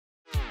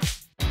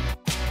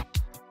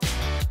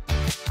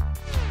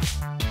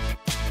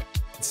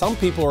Some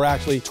people are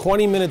actually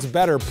 20 minutes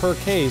better per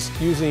case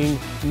using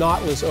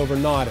knotless over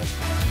knotted.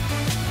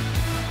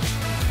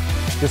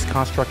 This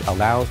construct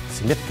allows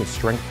significant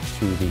strength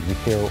to the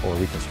repair or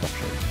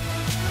reconstruction.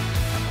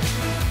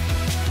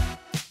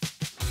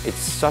 It's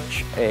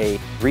such a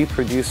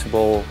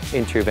reproducible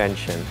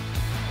intervention.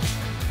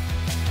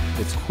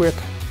 It's quick,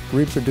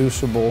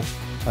 reproducible.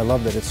 I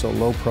love that it's so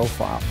low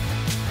profile.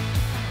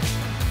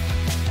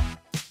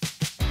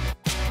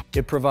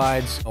 It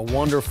provides a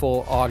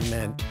wonderful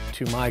augment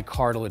to my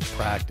cartilage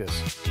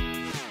practice.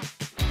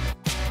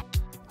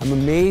 I'm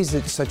amazed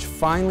that such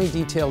finely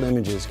detailed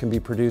images can be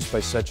produced by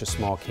such a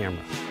small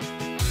camera.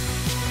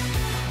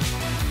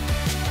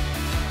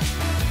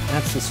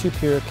 That's the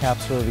superior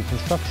capsular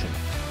reconstruction.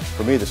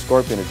 For me, the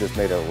Scorpion has just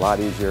made it a lot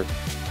easier.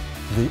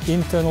 The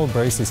internal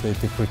braces to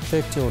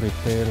protect your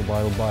repair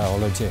while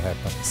biology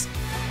happens.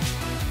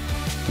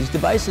 These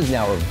devices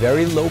now are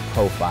very low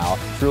profile.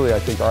 Truly, I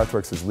think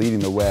Arthrex is leading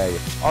the way.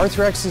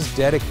 Arthrex is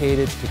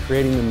dedicated to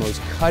creating the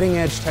most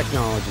cutting-edge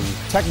technology.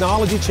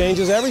 Technology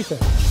changes everything.